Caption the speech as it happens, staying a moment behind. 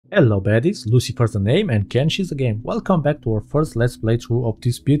Hello baddies, Lucifer's the name and Kenshi's the game. Welcome back to our first let's playthrough of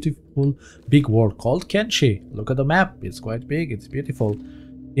this beautiful big world called Kenshi. Look at the map, it's quite big, it's beautiful.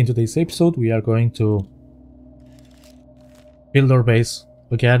 In today's episode we are going to build our base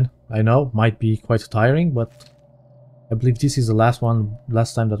again. I know, might be quite tiring, but I believe this is the last time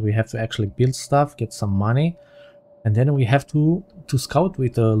that we have to actually build stuff, get some money. And then we have to scout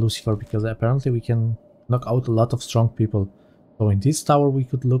with Lucifer, because apparently we can knock out a lot of strong people. So in this tower we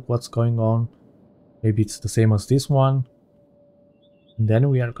could look what's going on. Maybe it's the same as this one. And then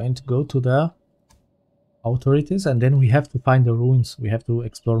we are going to go to the authorities, and then we have to find the ruins. We have to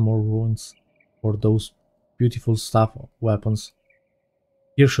explore more ruins for those beautiful stuff, weapons.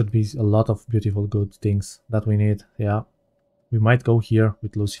 Here should be a lot of beautiful good things that we need. Yeah, we might go here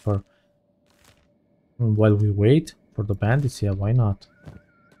with Lucifer. And while we wait for the bandits, yeah, why not?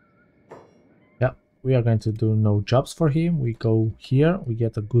 Yeah, we are going to do no jobs for him. We go here, we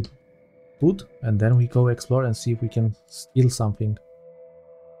get a good food, and then we go explore and see if we can steal something.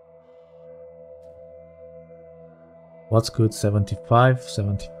 What's good? 75,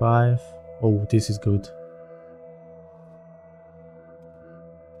 75. Oh, this is good.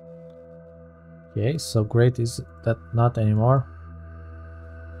 Okay, so great is that not anymore.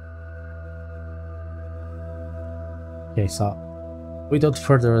 Okay, so without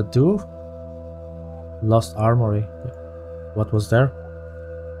further ado, lost armory. What was there?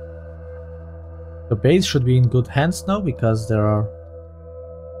 The base should be in good hands now, because there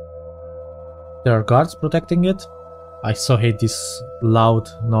are guards protecting it. I so hate this loud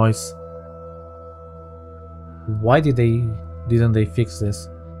noise. Why didn't they fix this?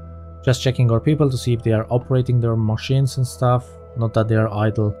 Just checking our people to see if they are operating their machines and stuff, not that they are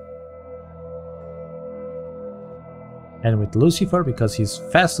idle. And with Lucifer, because he's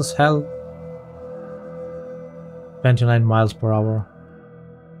fast as hell. 29 miles per hour.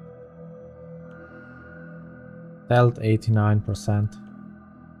 Stealth 89%.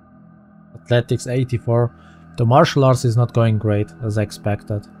 Athletics 84%. The martial arts is not going great, as I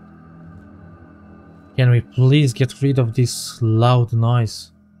expected. Can we please get rid of this loud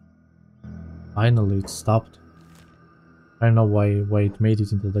noise? Finally, it stopped. I don't know why it made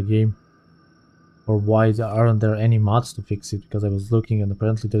it into the game. Or why aren't there any mods to fix it, because I was looking and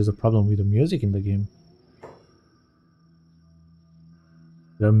apparently there is a problem with the music in the game.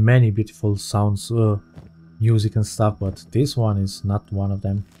 There are many beautiful sounds, music and stuff, but this one is not one of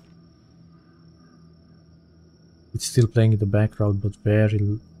them. It's still playing in the background, but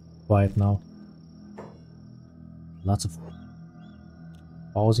very quiet now. Lots of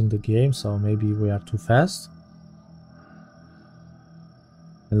pausing the game, so maybe we are too fast.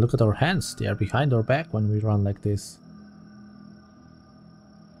 And look at our hands, they are behind our back when we run like this.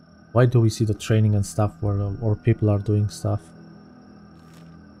 Why do we see the training and stuff where our people are doing stuff?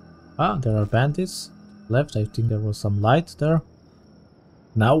 Ah, there are bandits. Left, I think there was some light there.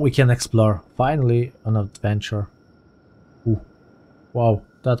 Now we can explore. Finally, an adventure. Ooh. Wow,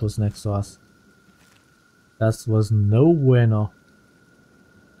 that was next to us. That was no bueno.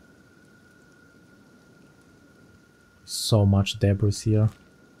 So much debris here.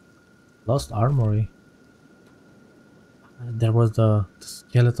 Lost armory. There was the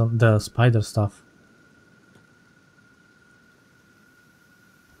skeleton, the spider stuff.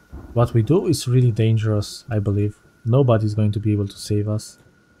 What we do is really dangerous, I believe. Nobody's going to be able to save us.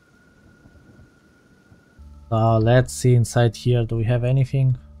 Let's see inside here. Do we have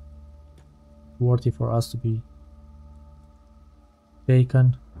anything worthy for us to be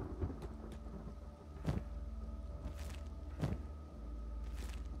taken?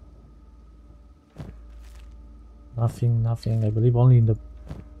 Nothing. I believe only in the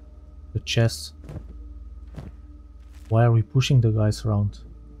chest. Why are we pushing the guys around?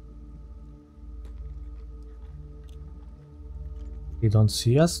 They don't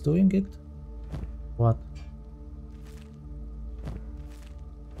see us doing it? What?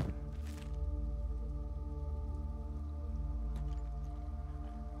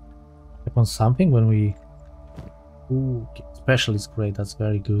 On something when we... Ooh, specialist grade, that's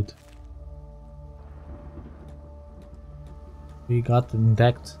very good. We got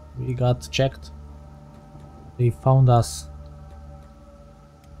intact, we got checked. They found us.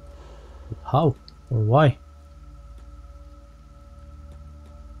 But how? Or why?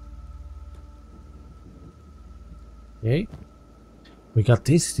 Okay. We got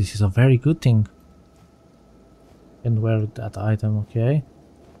this. This is a very good thing. And wear that item, okay.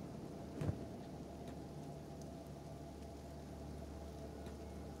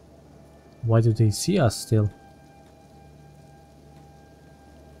 Why do they see us still?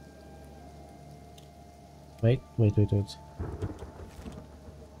 Wait.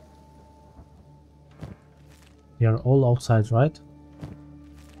 They are all outside, right?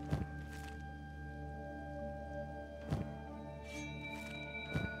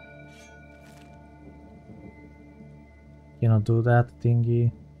 Cannot do that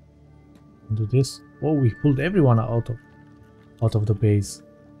thingy. Do this. Oh, we pulled everyone out of the base.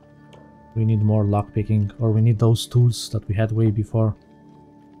 We need more lockpicking, or we need those tools that we had way before.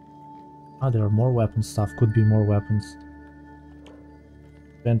 Ah, there are more weapon stuff. Could be more weapons.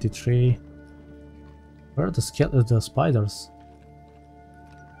 23. Where are the spiders?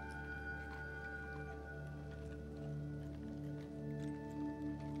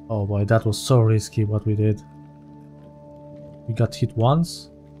 Oh boy, that was so risky what we did. We got hit once.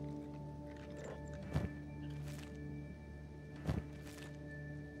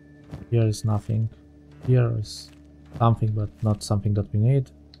 Here is nothing. Here is something, but not something that we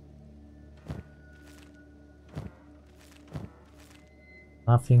need.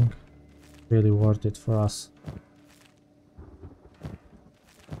 Nothing really worth it for us.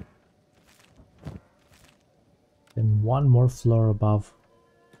 Then one more floor above.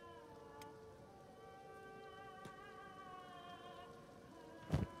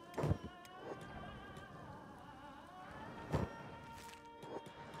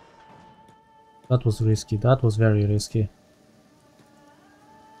 That was risky. That was very risky.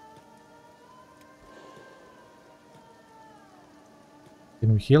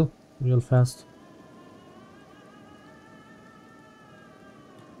 Can we heal real fast?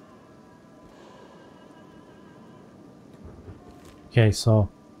 Okay, so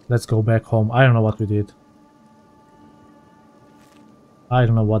let's go back home. I don't know what we did. I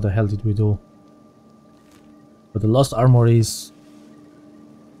don't know what the hell did we do. But the lost armor is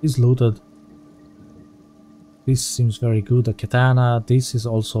looted. This seems very good. The katana, this is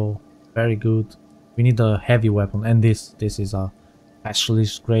also very good. We need a heavy weapon, and this is a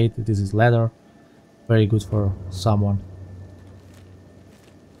specialist grade. This is leather, very good for someone.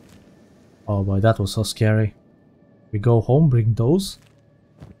 Oh boy, that was so scary. We go home, bring those,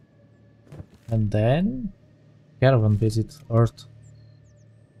 and then caravan visit Earth.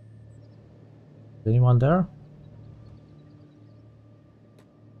 Is anyone there?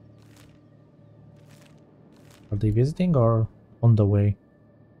 Are they visiting or on the way?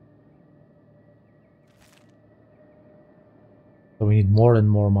 So we need more and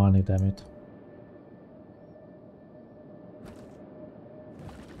more money, damn it.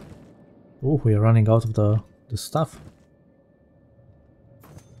 Oh, we are running out of the stuff.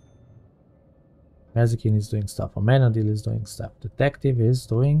 Mazikin is doing stuff. Amenadil is doing stuff. Detective is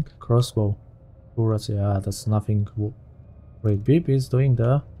doing crossbow. Turrets, yeah, that's nothing. Great Beep is doing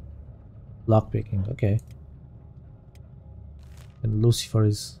the lockpicking. Okay. And Lucifer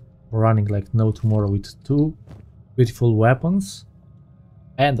is running like no tomorrow with two beautiful weapons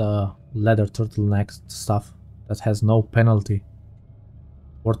and a leather turtleneck stuff that has no penalty.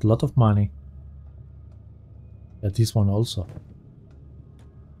 Worth a lot of money. Yeah, this one also.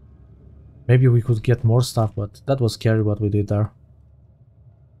 Maybe we could get more stuff, but that was scary what we did there.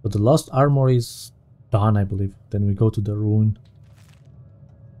 But the lost armor is done, I believe. Then we go to the ruin.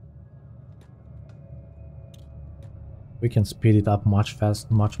 We can speed it up much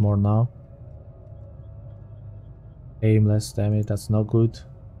more now. Aimless, damn it, that's no good.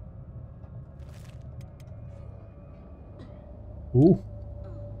 Ooh.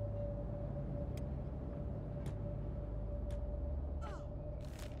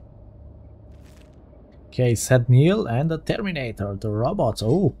 Okay, Sad Neil and the Terminator, the robots.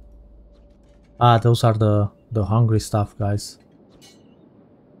 Oh. Ah, those are the hungry stuff, guys.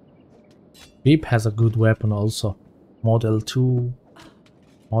 Beep has a good weapon also. Model 2.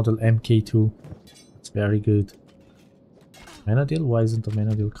 Model MK2. It's very good. Menadil? Why isn't the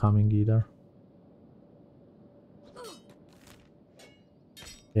Menadil coming either?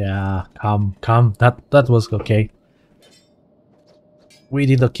 Yeah, come. That was okay. We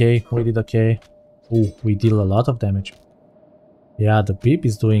did okay. Oh, we deal a lot of damage. Yeah, the Beep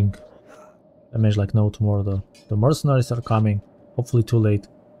is doing damage like no tomorrow. The mercenaries are coming. Hopefully too late.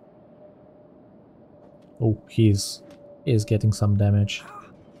 Oh, he is getting some damage.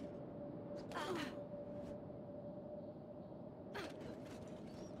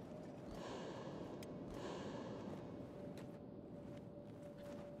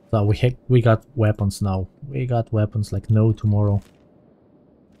 So we got weapons now. We got weapons like no tomorrow.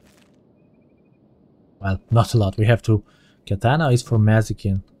 Well, not a lot. We have to. Katana is for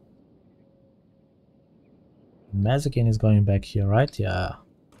Mazikin. Mazikin is going back here, right? Yeah.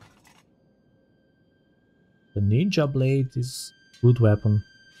 The ninja blade is good weapon.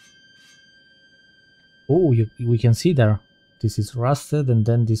 Oh, we can see there. This is rusted and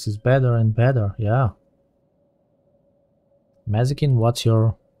then this is better and better. Yeah. Mazikin, what's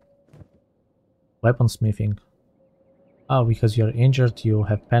your weaponsmithing? Oh, because you're injured, you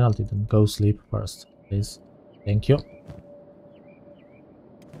have penalty, then go sleep first, please. Thank you.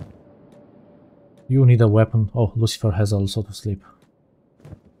 You need a weapon. Oh, Lucifer has also to sleep.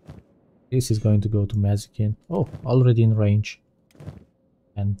 This is going to go to Mazikin. Oh, already in range.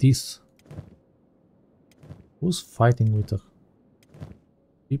 And this. Who's fighting with a...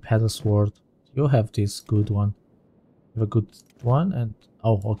 Deep had a sword. You have this good one. You have a good one and...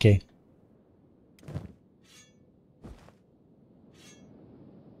 Oh, okay.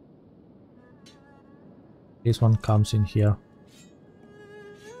 This one comes in here.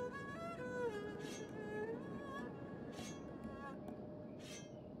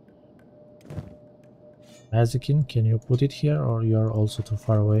 Mazikin, can you put it here or you are also too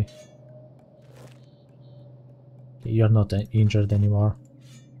far away? You're not injured anymore.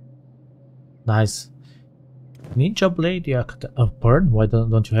 Nice. Ninja blade, yeah. Burn? Why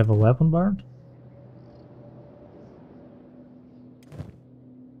don't you have a weapon, Burn?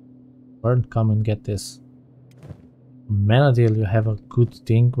 Burn, come and get this. Manadil, you have a good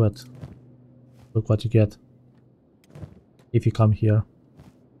thing, but look what you get if you come here.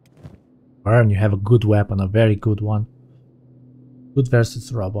 Burn, you have a good weapon, a very good one. Good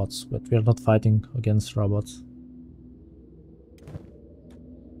versus robots, but we are not fighting against robots.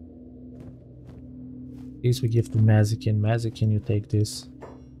 This we give to Mazikin. Mazikin, you take this.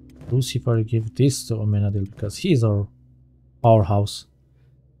 Lucifer, you give this to Amenadil because he's our powerhouse.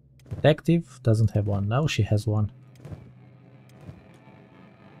 Detective doesn't have one. Now she has one.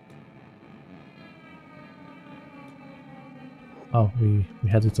 Oh, we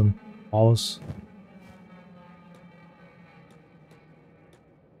had it on pause.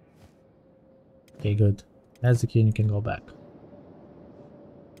 Okay, good. Mazikin, you can go back.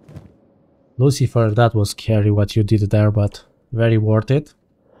 Lucifer, that was scary what you did there, but very worth it.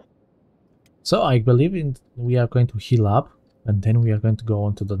 So I believe we are going to heal up, and then we are going to go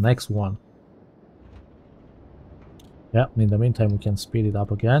on to the next one. Yeah, in the meantime we can speed it up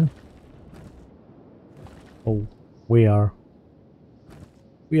again. Oh, we are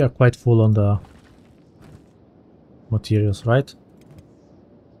quite full on the materials, right?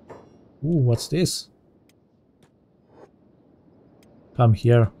 Ooh, what's this? Come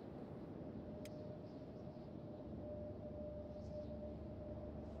here.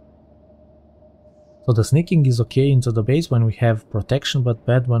 So the sneaking is okay into the base when we have protection, but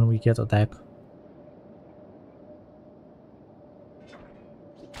bad when we get attack.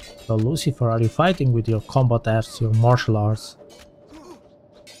 So Lucifer, are you fighting with your combat arts, your martial arts?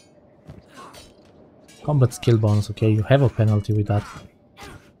 Combat skill bonus, okay, you have a penalty with that.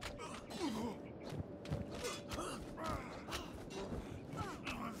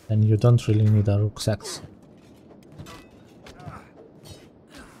 And you don't really need a rucksacks.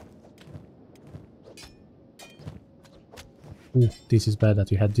 Ooh, this is bad that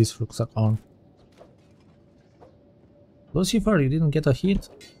you had this rucksack on. Lucifer, you didn't get a hit?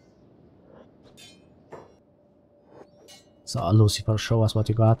 So Lucifer, show us what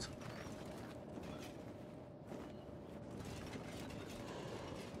you got.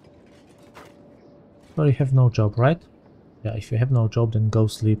 Well, you have no job, right? Yeah, if you have no job, then go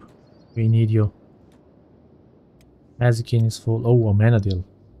sleep. We need you. Mazikin is full. Oh, a Manadil.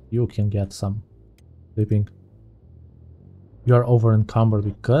 You can get some sleeping. You are over encumbered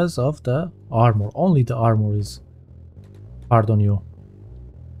because of the armor. Only the armor is hard on you.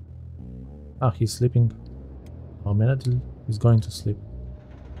 Ah, he's sleeping. Oh, Manadil is going to sleep.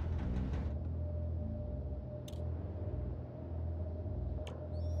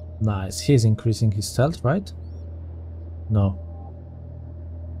 Nice. He's increasing his stealth, right? No.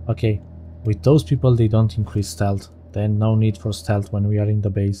 Okay. With those people, they don't increase stealth. Then no need for stealth when we are in the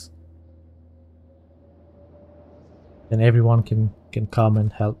base. Then everyone can come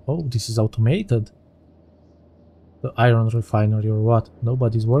and help. Oh, this is automated. The iron refinery or what?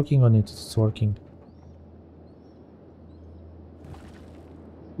 Nobody's working on it. It's working.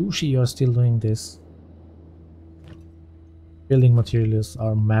 Ushi, you're still doing this. Building materials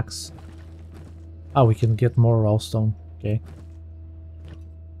are max. Ah, we can get more raw stone. Okay.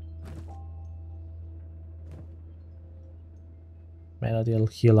 Maybe they'll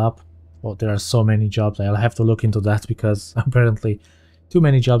heal up. Oh, there are so many jobs. I'll have to look into that because apparently too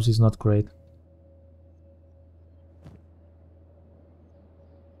many jobs is not great.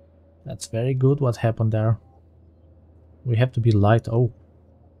 That's very good what happened there. We have to be light. Oh,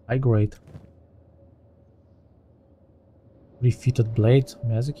 high grade. Refitted blade.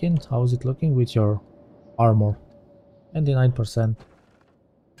 Mazikin, how is it looking with your armor? 99%.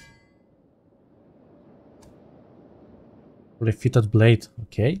 Refitted blade,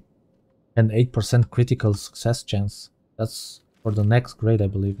 okay. And 8% critical success chance. That's for the next grade, I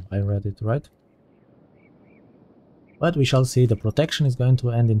believe. I read it right. But we shall see. The protection is going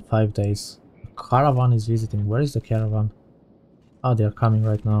to end in 5 days. The caravan is visiting. Where is the caravan? Oh, they are coming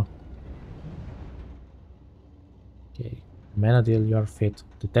right now. Okay. Menadil, you are fit.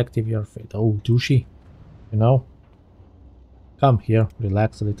 Detective, you are fit. Oh, douchey. You know? Come here,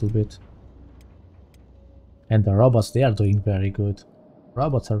 relax a little bit. And the robots, they are doing very good.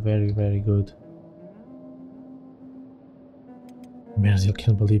 Robots are very, very good. Menadil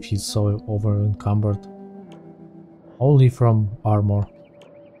can't believe he's so over-encumbered. Only from armor.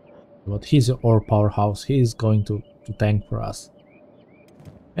 But he's our powerhouse. He is going to tank for us.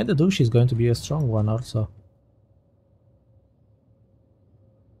 And the douche is going to be a strong one also.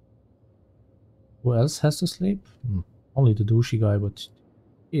 Who else has to sleep? Only the douchey guy, but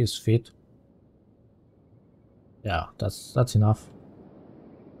he is fit. Yeah, that's enough.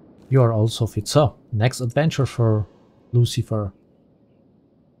 You are also fit. So, next adventure for Lucifer.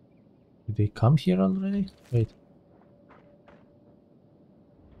 Did they come here already? Wait.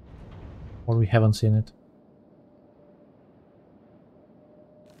 Or we haven't seen it.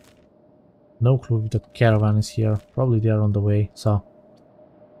 No clue if the caravan is here. Probably they are on the way. So,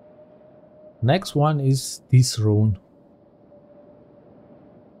 next one is this rune.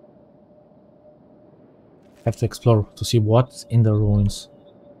 Have to explore to see what's in the ruins.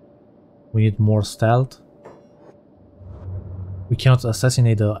 We need more stealth. We cannot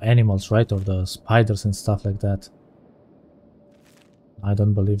assassinate the animals, right? Or the spiders and stuff like that. I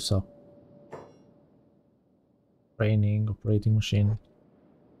don't believe so. Training, operating machine.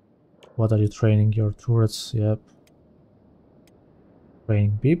 What are you training? Your turrets, yep.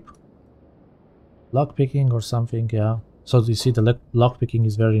 Training beep. Lockpicking or something, yeah. So you see the lockpicking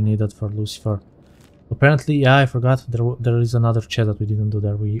is very needed for Lucifer. Apparently, yeah, I forgot, there is another chest that we didn't do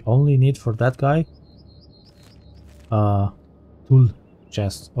there. We only need for that guy tool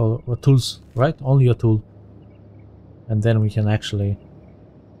chest, or tools, right? Only a tool. And then we can actually...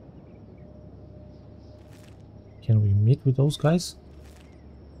 Can we meet with those guys?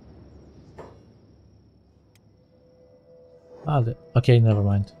 Okay, never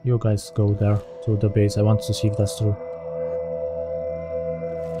mind. You guys go there to the base. I want to see if that's true.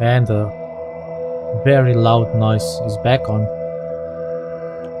 And very loud noise is back on.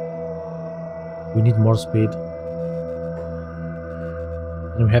 We need more speed.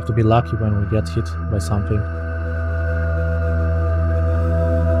 And we have to be lucky when we get hit by something.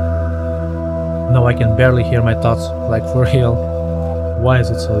 No, I can barely hear my thoughts, like for real. Why is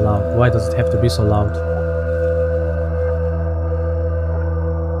it so loud? Why does it have to be so loud?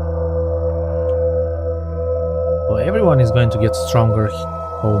 So everyone is going to get stronger.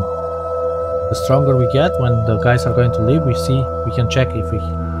 Oh. The stronger we get, when the guys are going to leave, we can check if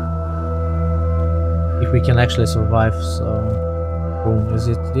we can actually survive. So, boom, is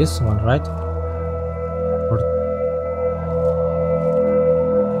it this one, right? Or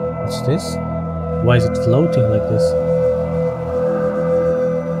what's this? Why is it floating like this?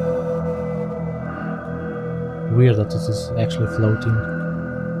 Weird that it is actually floating.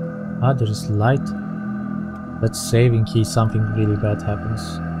 Ah, there is light. Let's save in case something really bad happens.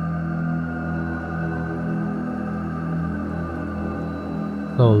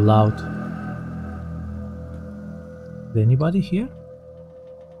 So loud. Is anybody here?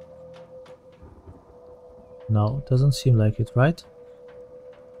 No, doesn't seem like it, right?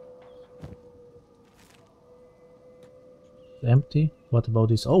 Empty. What about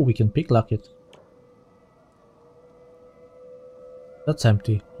this? Oh, we can picklock it. That's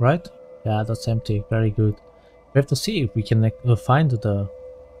empty, right? Yeah, that's empty. Very good. We have to see if we can find the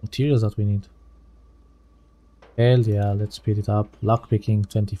materials that we need. Hell yeah, let's speed it up. Lockpicking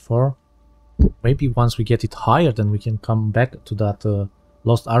 24. Maybe once we get it higher, then we can come back to that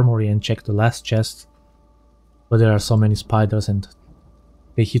lost armory and check the last chest. But there are so many spiders and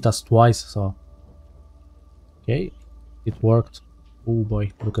they hit us twice, so... Okay, it worked. Oh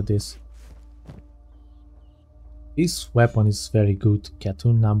boy, look at this. This weapon is very good.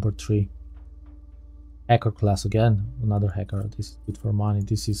 Cartoon number 3. Hacker class again. Another hacker. This is good for money.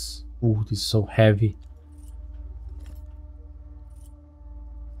 This is... Ooh, this is so heavy.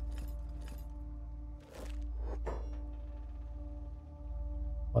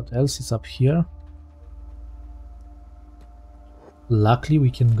 What else is up here? Luckily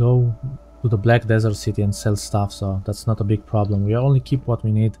we can go to the Black Desert City and sell stuff, so that's not a big problem. We only keep what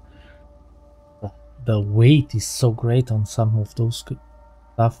we need. The weight is so great on some of those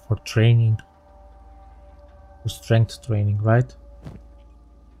stuff for training. For strength training, right?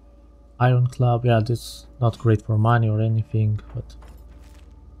 Iron club, yeah, this is not great for money or anything, but...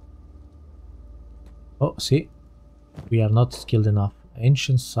 Oh, see? We are not skilled enough.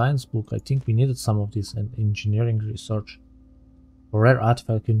 Ancient science book, I think we needed some of this, and engineering research. A rare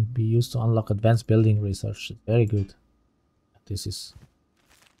artifact can be used to unlock advanced building research. Very good. This is...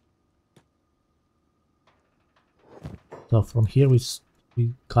 So from here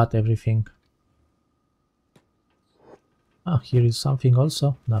we got everything. Ah, here is something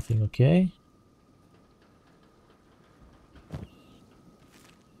also. Nothing, okay.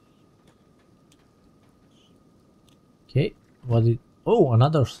 Okay, what did... Oh,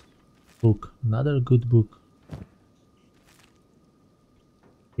 another book. Another good book.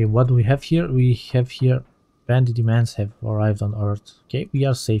 Okay, what do we have here? We have here... Bandit demands have arrived on Earth. Okay, we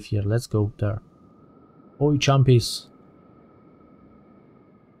are safe here. Let's go there. Oi, chumpies.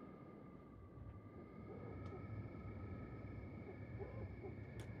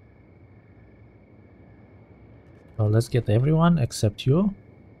 So let's get everyone except you.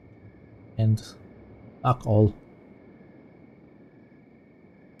 And... fuck all.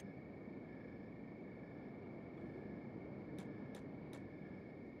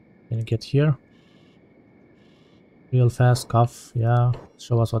 Can you get here? Real fast, cuff, yeah.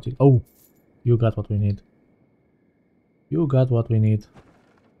 Show us what you... Oh! You got what we need. You got what we need.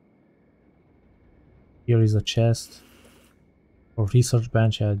 Here is a chest. Or research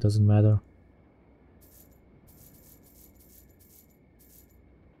bench, yeah, it doesn't matter.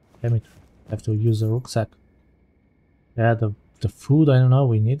 Damn it. I have to use the rucksack. Yeah, the food, I don't know,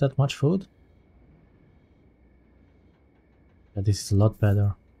 we need that much food? Yeah, this is a lot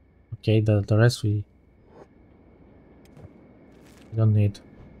better. Okay, the rest we don't need.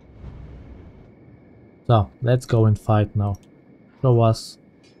 So, let's go and fight now. Show us.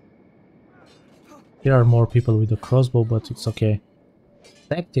 Here are more people with a crossbow, but it's okay.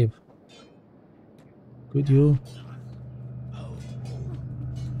 Detective. Could you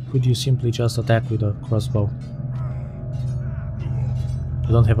simply just attack with a crossbow?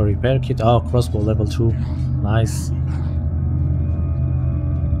 You don't have a repair kit? Oh, crossbow level 2. Nice.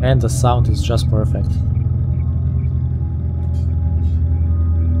 And the sound is just perfect.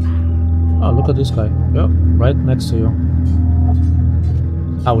 Oh, look at this guy. Yep, right next to you.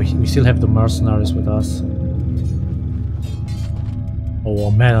 Ah, we still have the mercenaries with us.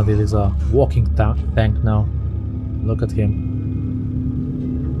 Oh man, this is a walking tank now. Look at him.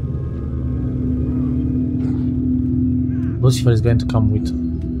 Lucifer is going to come with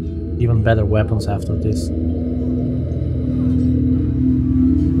even better weapons after this.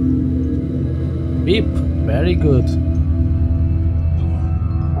 Beep! Very good.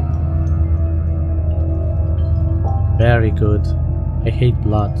 Very good. I hate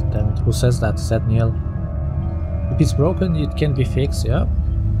blood, damn it. Who says that? Said Neil. If it's broken, it can be fixed, yeah.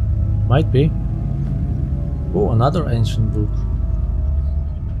 Might be. Oh, another ancient book.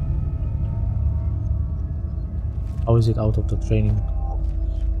 How is it out of the training?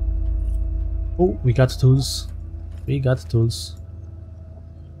 Oh, we got tools. We got tools.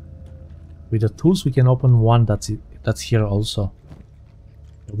 With the tools we can open one that's here also.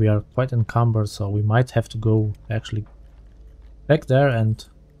 We are quite encumbered, so we might have to go actually back there and...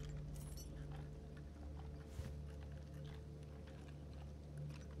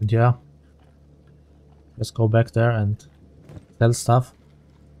 yeah. Let's go back there and sell stuff.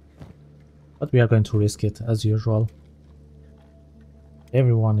 But we are going to risk it, as usual.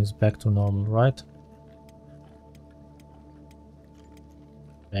 Everyone is back to normal, right?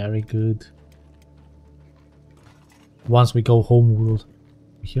 Very good. Once we go home, we'll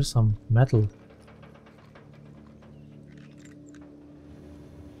hear some metal.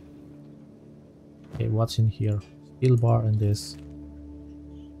 Okay, what's in here? Steel bar and this.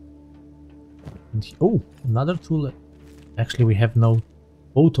 And oh, another tool. Actually, we have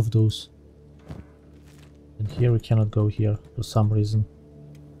both of those. And here we cannot go here for some reason.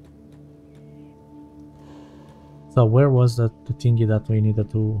 So where was the thingy that we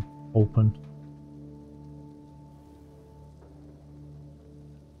needed to open?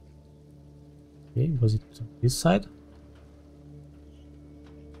 Okay, was it this side?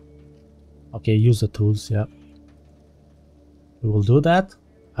 Okay, use the tools, yeah. We will do that.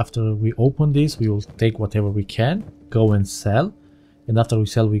 After we open this, we will take whatever we can, go and sell. And after we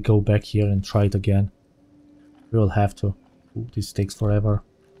sell, we go back here and try it again. We will have to. Ooh, this takes forever.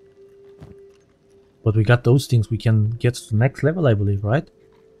 But we got those things, we can get to the next level, I believe, right?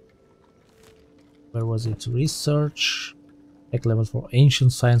 Where was it? Research. Tech level for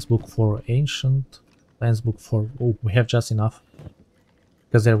ancient science book for ancient science book for... oh, we have just enough.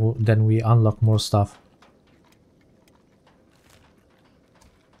 Because then we unlock more stuff.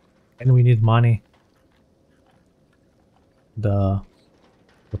 And we need money. The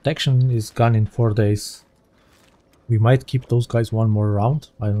protection is gone in 4 days. We might keep those guys one more round,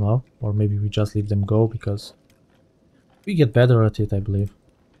 I don't know. Or maybe we just leave them go because we get better at it, I believe.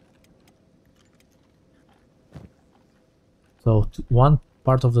 So one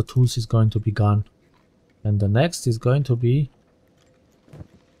part of the tools is going to be gone. And the next is going to be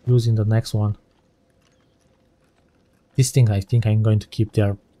using the next one. This thing I think I'm going to keep. They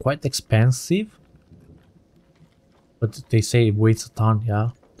are quite expensive. But they say it weighs a ton, yeah.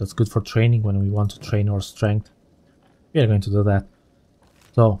 That's good for training when we want to train our strength. We are going to do that.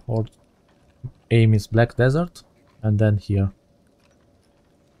 So our aim is Black Desert and then here.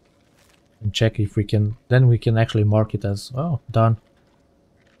 And check if we can, then we can actually mark it as, oh, done.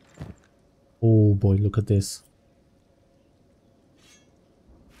 Oh boy, look at this.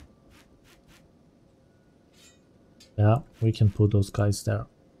 Yeah, we can put those guys there.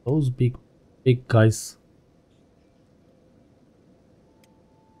 Those big guys.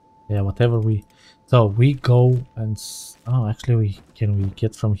 Yeah, whatever we... So we go and... Oh, actually, can we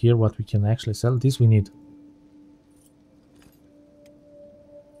get from here what we can actually sell? This we need.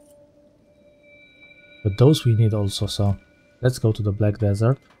 But those we need also, so... Let's go to the Black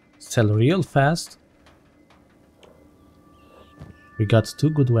Desert. Sell real fast. We got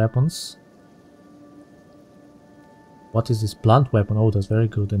 2 good weapons. What is this blunt weapon? Oh, that's very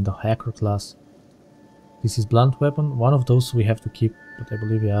good in the hacker class. This is blunt weapon. One of those we have to keep, but I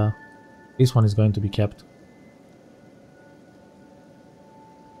believe, yeah, this one is going to be kept.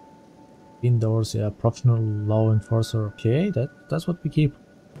 Indoors, yeah, professional law enforcer. Okay, that's what we keep.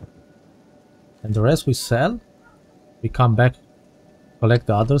 And the rest we sell. We come back, collect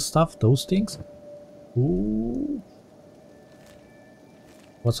the other stuff, those things. Ooh.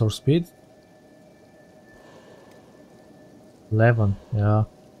 What's our speed? 11, yeah,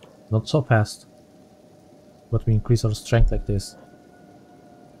 not so fast. But we increase our strength like this.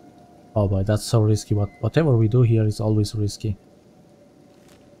 Oh boy, that's so risky. Whatever we do here is always risky.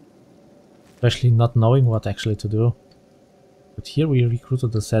 Especially not knowing what actually to do. But here we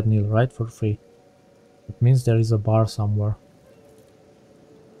recruited the Sednil, right, for free. It means there is a bar somewhere.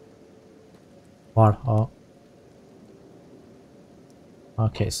 Bar, oh.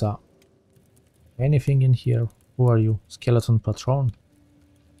 Okay, so... anything in here? Who are you? Skeleton patron.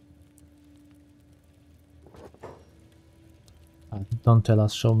 Don't tell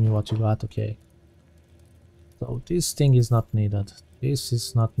us, show me what you got, okay. So this thing is not needed. This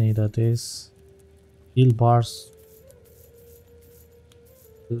is not needed. This... heal bars.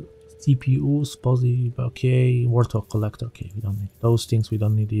 CPU, supposedly, okay. Warthog collector, okay, we don't need those things, we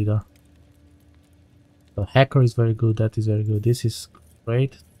don't need either. The hacker is very good, that is very good. This is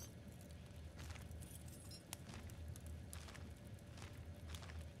great.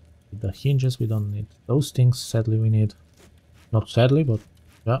 The hinges we don't need. Those things sadly we need. Not sadly, but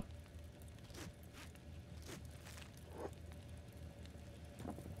yeah.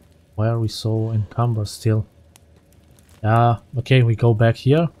 Why are we so encumbered still? Yeah, okay, we go back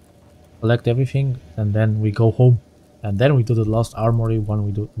here, collect everything, and then we go home. And then we do the Lost Armory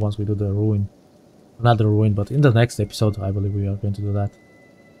once we do the ruin. Another ruin, but in the next episode I believe we are going to do that.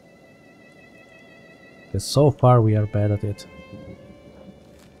 Because so far we are bad at it.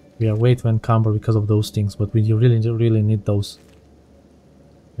 We are way too encumbered because of those things, but we really need those.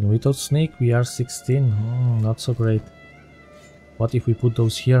 And without sneak we are 16. Not so great. What if we put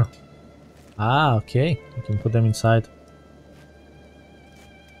those here? Ah, okay. We can put them inside.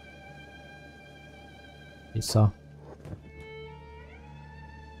 Okay, so.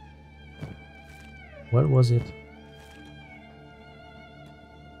 Where was it?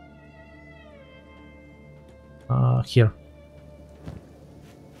 Here.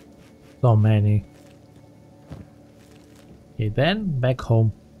 So many. Okay, then back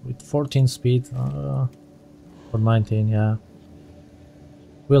home with 14 speed or 19, yeah.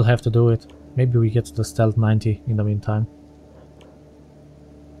 We'll have to do it. Maybe we get to the stealth 90 in the meantime.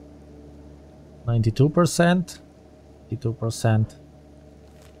 92%. 82%.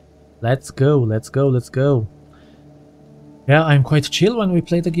 Let's go, let's go, let's go. Yeah, I'm quite chill when we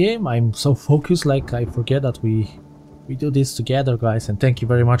play the game. I'm so focused, like I forget that we do this together, guys. And thank you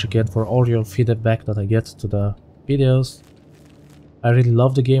very much again for all your feedback that I get to the videos. I really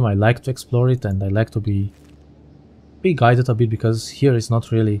love the game. I like to explore it, and I like to be guided a bit, because here is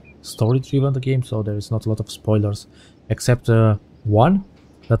not really story driven, the game, so there is not a lot of spoilers, except one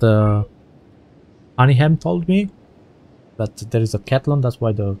that Aniham told me, that there is a Catlon, that's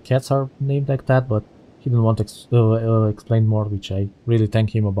why the cats are named like that, but he didn't want to explain more, which I really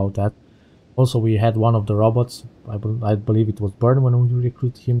thank him about that. Also, we had one of the robots I believe it was Burn when we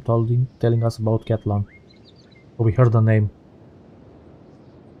recruited him, telling us about Catalan. So we heard the name.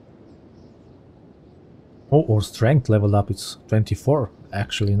 Oh, our strength leveled up. It's 24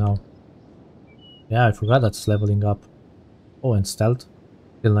 actually now. Yeah, I forgot that's leveling up. Oh, and stealth.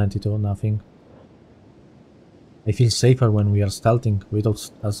 Still 92, nothing. I feel safer when we are stealthing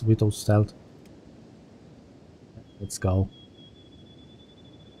without stealth. Let's go.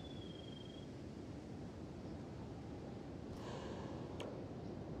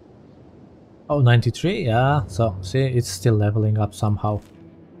 Oh, 93, yeah. So, see, it's still leveling up somehow.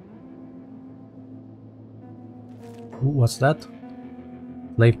 Ooh, what's that?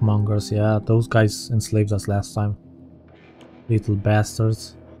 Slave mongers, yeah. Those guys enslaved us last time. Little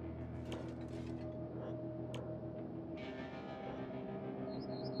bastards.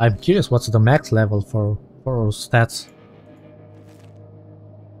 I'm curious what's the max level for our stats.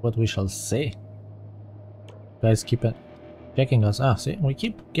 What we shall see. Guys keep checking us. Ah, see, we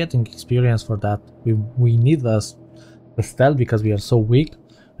keep getting experience for that. We need the stealth because we are so weak,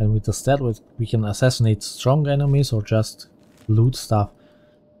 and with the stealth we can assassinate strong enemies or just loot stuff.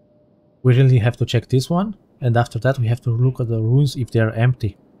 We really have to check this one, and after that we have to look at the ruins if they are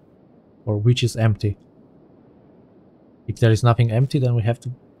empty, or which is empty. If there is nothing empty, then we have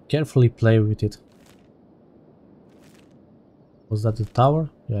to carefully play with it. Was that the tower?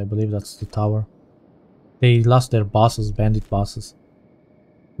 Yeah, I believe that's the tower. They lost their bosses, bandit bosses.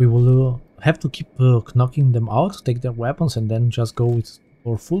 We will have to keep knocking them out, take their weapons, and then just go with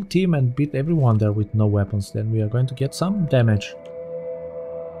our full team and beat everyone there with no weapons. Then we are going to get some damage.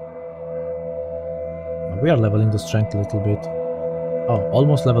 We are leveling the strength a little bit. Oh,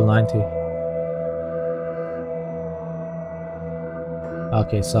 almost level 90.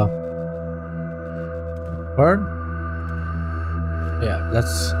 Okay, so burn. Yeah,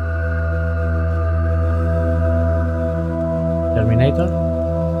 let's Terminator.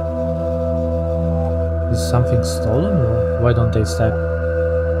 Is something stolen, or why don't they stack?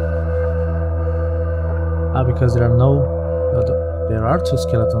 Ah, because there are no... there are two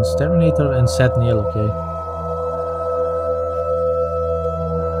skeletons. Terminator and Satniel, okay.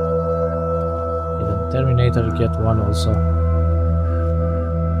 Then Terminator, you get one also.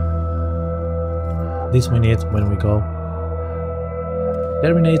 This we need when we go.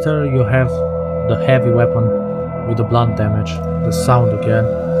 Terminator, you have the heavy weapon with the blunt damage. The sound again.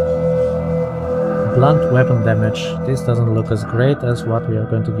 Blunt weapon damage. This doesn't look as great as what we are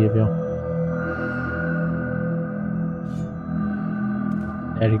going to give you.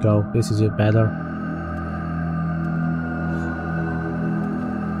 There you go. This is it better.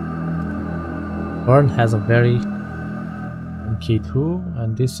 Burn has a very key 2,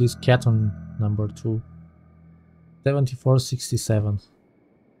 and this is Caton number 2. 7467.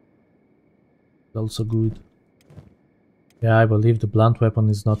 Also good. Yeah, I believe the blunt weapon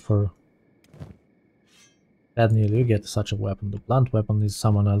is not for Daniel. You get such a weapon. The blunt weapon is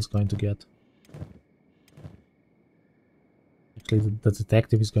someone else going to get. Actually, the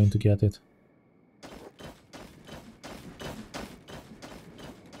detective is going to get it.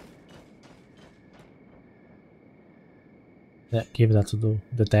 Yeah, give that to the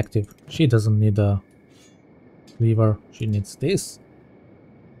detective. She doesn't need a lever. She needs this.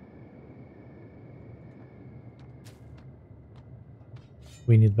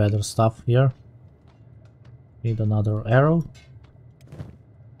 We need better stuff here. Need another arrow.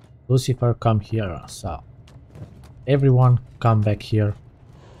 Lucifer, come here. So, everyone come back here.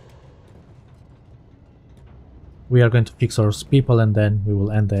 We are going to fix our people and then we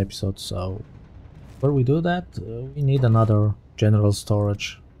will end the episode. So, before we do that, we need another general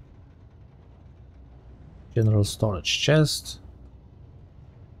storage. General storage chest.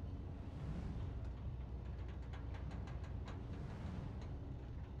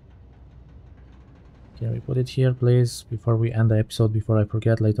 Can we put it here, please, before we end the episode, before I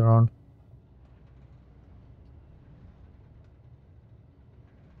forget later on?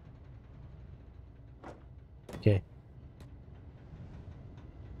 Okay.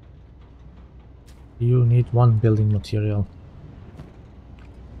 You need one building material.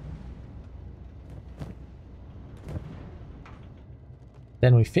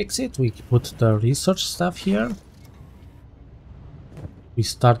 Then we fix it, we put the research stuff here. We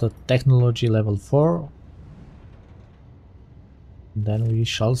start at technology level 4. Then we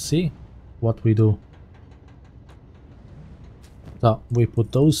shall see what we do. So we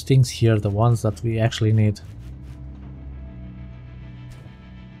put those things here, the ones that we actually need.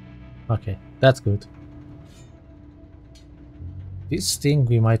 Okay, that's good. This thing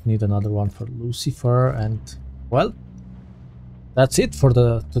we might need another one for Lucifer and, well, That's it for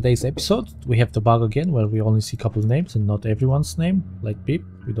today's episode. We have the bug again where we only see a couple names and not everyone's name. Like Pip,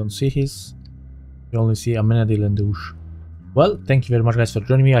 we don't see his. We only see Amenadil and Douche. Well, thank you very much guys for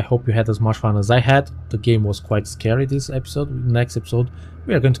joining me. I hope you had as much fun as I had. The game was quite scary this episode. Next episode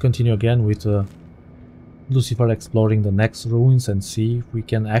we are going to continue again with Lucifer exploring the next ruins and see if we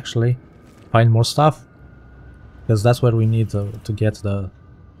can actually find more stuff. Because that's where we need to get the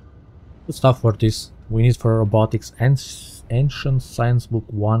stuff for this. We need for robotics and ancient science book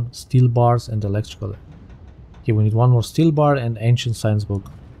 1, steel bars and electrical. Okay, we need one more steel bar and ancient science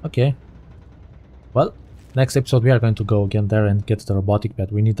book. Okay. Well, next episode we are going to go again there and get the robotic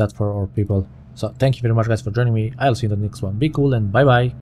bed. We need that for our people. So thank you very much guys for joining me. I'll see you in the next one. Be cool and bye bye.